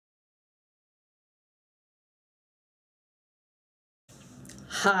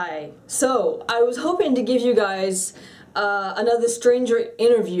Hi. So, I was hoping to give you guys another stranger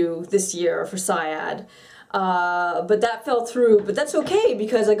interview this year for SIAD. But that fell through, but that's okay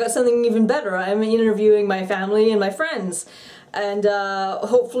because I got something even better. I'm interviewing my family and my friends. And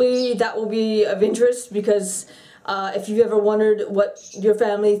hopefully that will be of interest because if you've ever wondered what your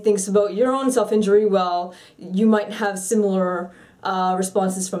family thinks about your own self-injury, well, you might have similar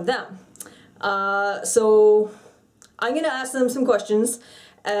responses from them. So I'm going to ask them some questions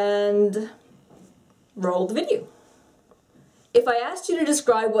and roll the video. If I asked you to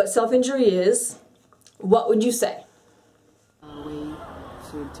describe what self-injury is, what would you say? A way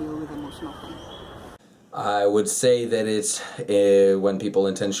to deal with emotional pain. I would say that it's when people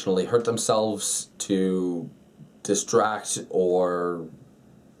intentionally hurt themselves to distract or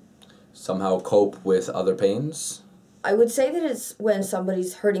somehow cope with other pains. I would say that it's when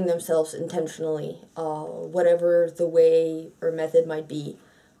somebody's hurting themselves intentionally, whatever the way or method might be,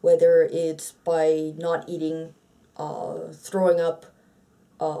 whether it's by not eating, throwing up,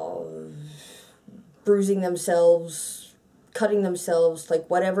 bruising themselves, cutting themselves, like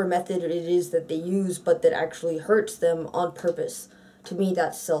whatever method it is that they use but that actually hurts them on purpose. To me,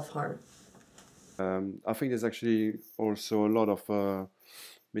 that's self-harm. I think there's actually also a lot of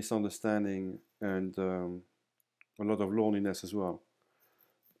misunderstanding and a lot of loneliness as well.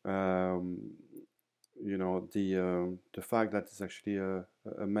 You know, the fact that it's actually a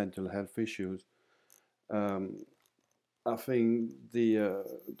mental health issue. I think the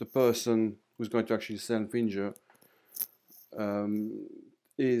person who's going to actually self-injure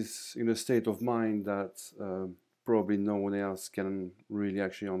is in a state of mind that probably no one else can really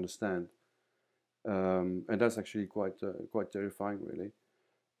actually understand, and that's actually quite terrifying, really.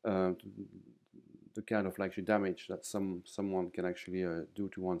 The kind of like damage that someone can actually do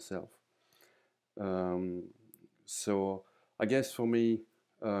to oneself. So I guess for me,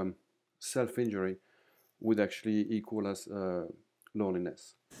 self-injury would actually equal as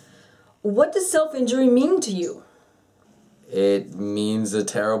loneliness. What does self-injury mean to you? It means a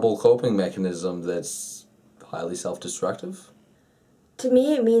terrible coping mechanism that's highly self-destructive. To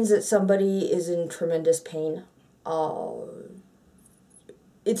me, it means that somebody is in tremendous pain.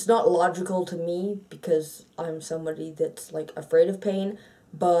 It's not logical to me because I'm somebody that's like afraid of pain,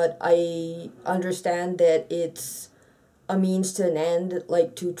 but I understand that it's a means to an end,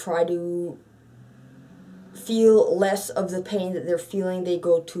 like to try to feel less of the pain that they're feeling. They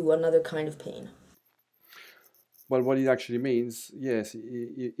go to another kind of pain. Well, what it actually means, yes,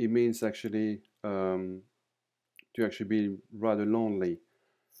 it means actually to actually be rather lonely,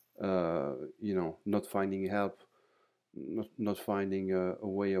 you know, not finding help, not finding a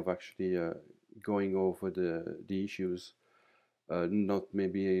way of actually going over the issues, not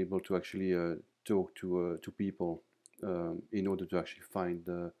maybe able to actually talk to people in order to actually find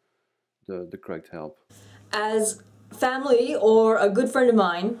the correct help. As family or a good friend of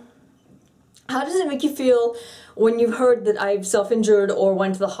mine, how does it make you feel when you've heard that I've self-injured or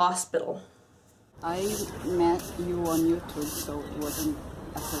went to the hospital? I met you on YouTube, so it wasn't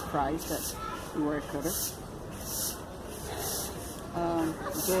a surprise that you were a cutter.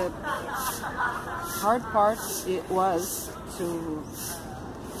 The hard part it was to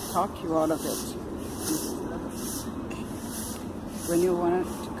talk you out of it. When you wanted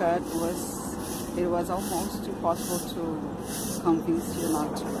to cut, it was almost impossible to convince you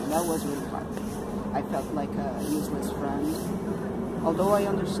not to. That was really hard. I felt like a useless friend. Although I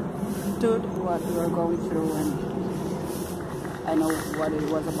understood what you were going through and I know what it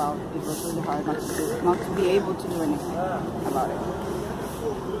was about, it was really hard not to be able to do anything about it.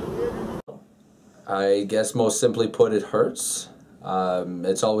 I guess most simply put, it hurts.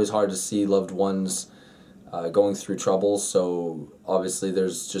 It's always hard to see loved ones going through trouble, so obviously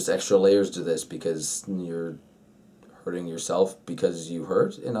there's just extra layers to this because you're hurting yourself because you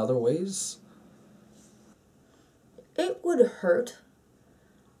hurt in other ways. It would hurt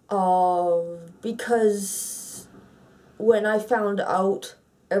because when I found out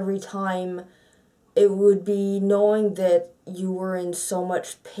every time, it would be knowing that you were in so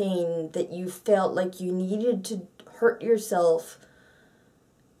much pain that you felt like you needed to hurt yourself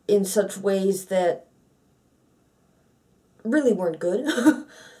in such ways that really weren't good.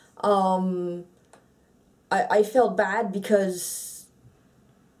 I felt bad because,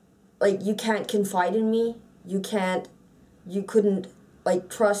 like, you can't confide in me. You couldn't, like,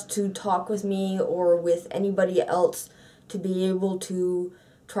 trust to talk with me or with anybody else to be able to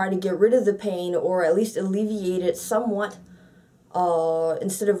try to get rid of the pain or at least alleviate it somewhat,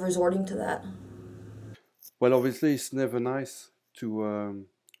 instead of resorting to that. Well, obviously, it's never nice to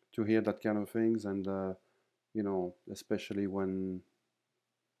hear that kind of things, and you know, especially when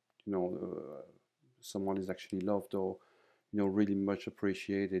you know, someone is actually loved or, you know, really much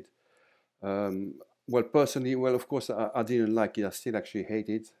appreciated. Well, personally, well, of course, I didn't like it. I still actually hate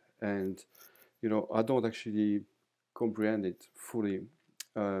it, and you know, I don't actually comprehend it fully.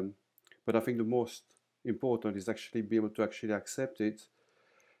 But I think the most important is actually be able to actually accept it,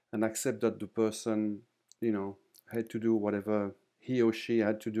 and accept that the person, you know, had to do whatever he or she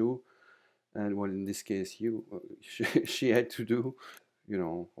had to do, and well, in this case, she had to do. You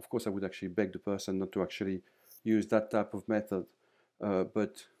know, of course, I would actually beg the person not to actually use that type of method,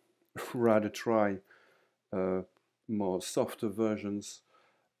 but rather try more softer versions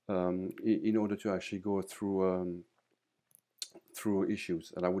in order to actually go through through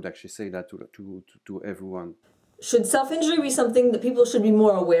issues. And I would actually say that to everyone. Should self-injury be something that people should be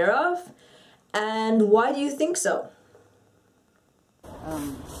more aware of? And why do you think so?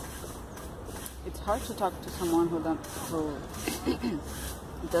 It's hard to talk to someone who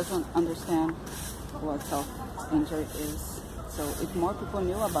doesn't understand what self-injury is. So if more people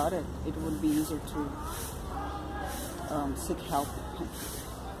knew about it, it would be easier to seek help.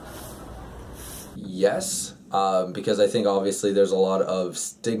 Yes, because I think obviously there's a lot of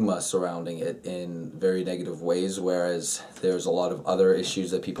stigma surrounding it in very negative ways, whereas there's a lot of other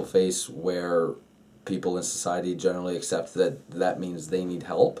issues that people face where people in society generally accept that that means they need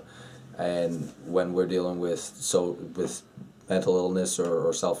help. And when we're dealing with mental illness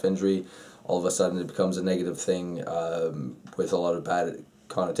or self-injury, all of a sudden it becomes a negative thing with a lot of bad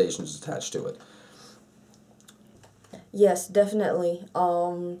connotations attached to it. Yes, definitely.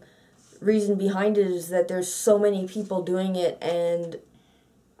 Reason behind it is that there's so many people doing it, and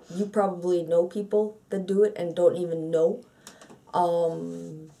you probably know people that do it and don't even know.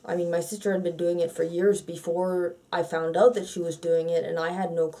 I mean, my sister had been doing it for years before I found out that she was doing it, and I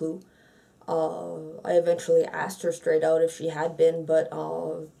had no clue. I eventually asked her straight out if she had been, but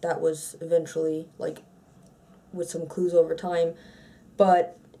that was eventually, like, with some clues over time.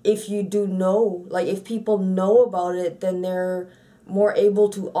 But if you do know, like, if people know about it, then they're more able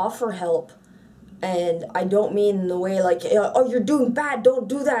to offer help. And I don't mean in the way like, oh, you're doing bad, don't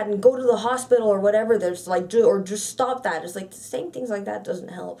do that, and go to the hospital or whatever. There's like, or just stop that. It's like saying things like that doesn't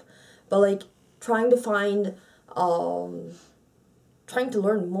help. But like trying to find, trying to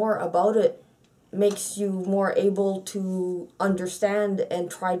learn more about it makes you more able to understand and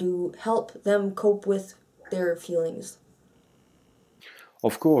try to help them cope with their feelings.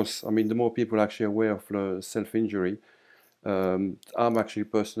 Of course, I mean, the more people are actually aware of self-injury, I'm actually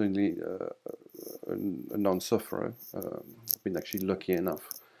personally a non-sufferer. I've been actually lucky enough,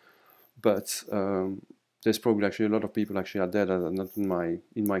 but there's probably actually a lot of people actually out there that are not in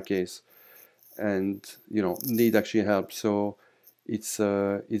my case, and you know, need actually help. So it's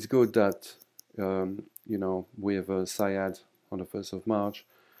good that you know, we have a SIAD on the 1st of March.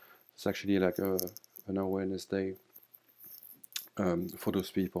 It's actually like an awareness day for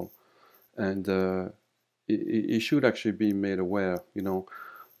those people, and it should actually be made aware, you know,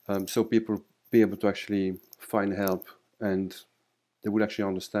 so people be able to actually find help, and they would actually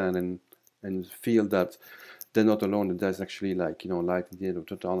understand and feel that they're not alone, and there's actually, like, you know, light at the end of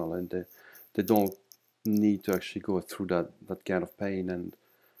the tunnel, and they don't need to actually go through that kind of pain and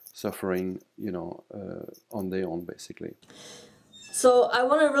suffering, you know, on their own, basically. So I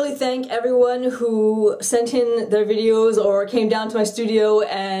want to really thank everyone who sent in their videos or came down to my studio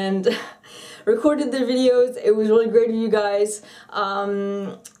and recorded their videos. It was really great of you guys.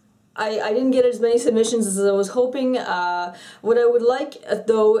 I didn't get as many submissions as I was hoping. What I would like,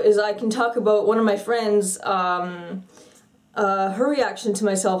 though, is I can talk about one of my friends, her reaction to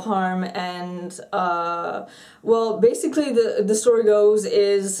my self-harm, and well, basically the story goes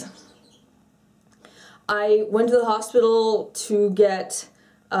is I went to the hospital to get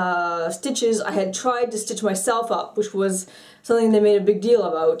stitches. I had tried to stitch myself up, which was something they made a big deal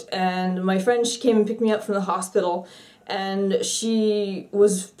about, and my friend, she came and picked me up from the hospital, and she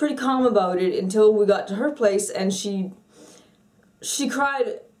was pretty calm about it until we got to her place, and she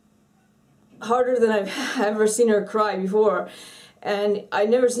cried harder than I've ever seen her cry before, and I'd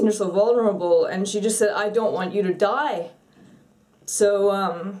never seen her so vulnerable, and she just said, "I don't want you to die." So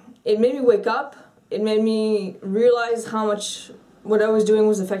it made me wake up. It made me realize how much what I was doing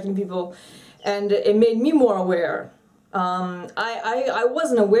was affecting people, and it made me more aware. I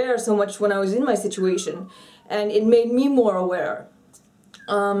wasn't aware so much when I was in my situation, and it made me more aware.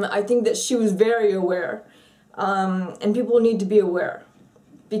 I think that she was very aware, and people need to be aware,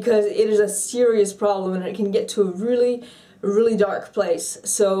 because it is a serious problem and it can get to a really, really dark place.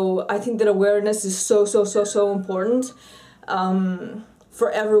 So I think that awareness is so important for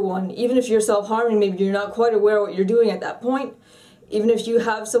everyone. Even if you're self-harming, maybe you're not quite aware what you're doing at that point. Even if you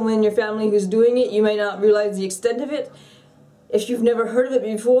have someone in your family who's doing it, you may not realize the extent of it. If you've never heard of it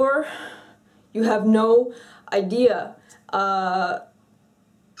before, you have no idea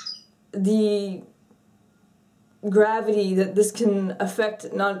the gravity that this can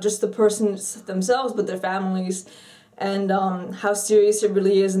affect not just the persons themselves but their families, and how serious it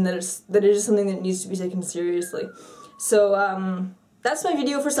really is, and that it is something that needs to be taken seriously. So that's my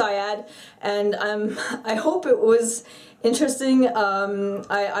video for SIAD, and I hope it was interesting.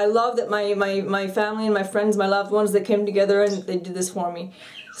 I love that my family and my friends, my loved ones, they came together and they did this for me.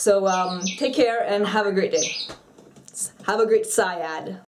 So take care and have a great day. Have a great SIAD.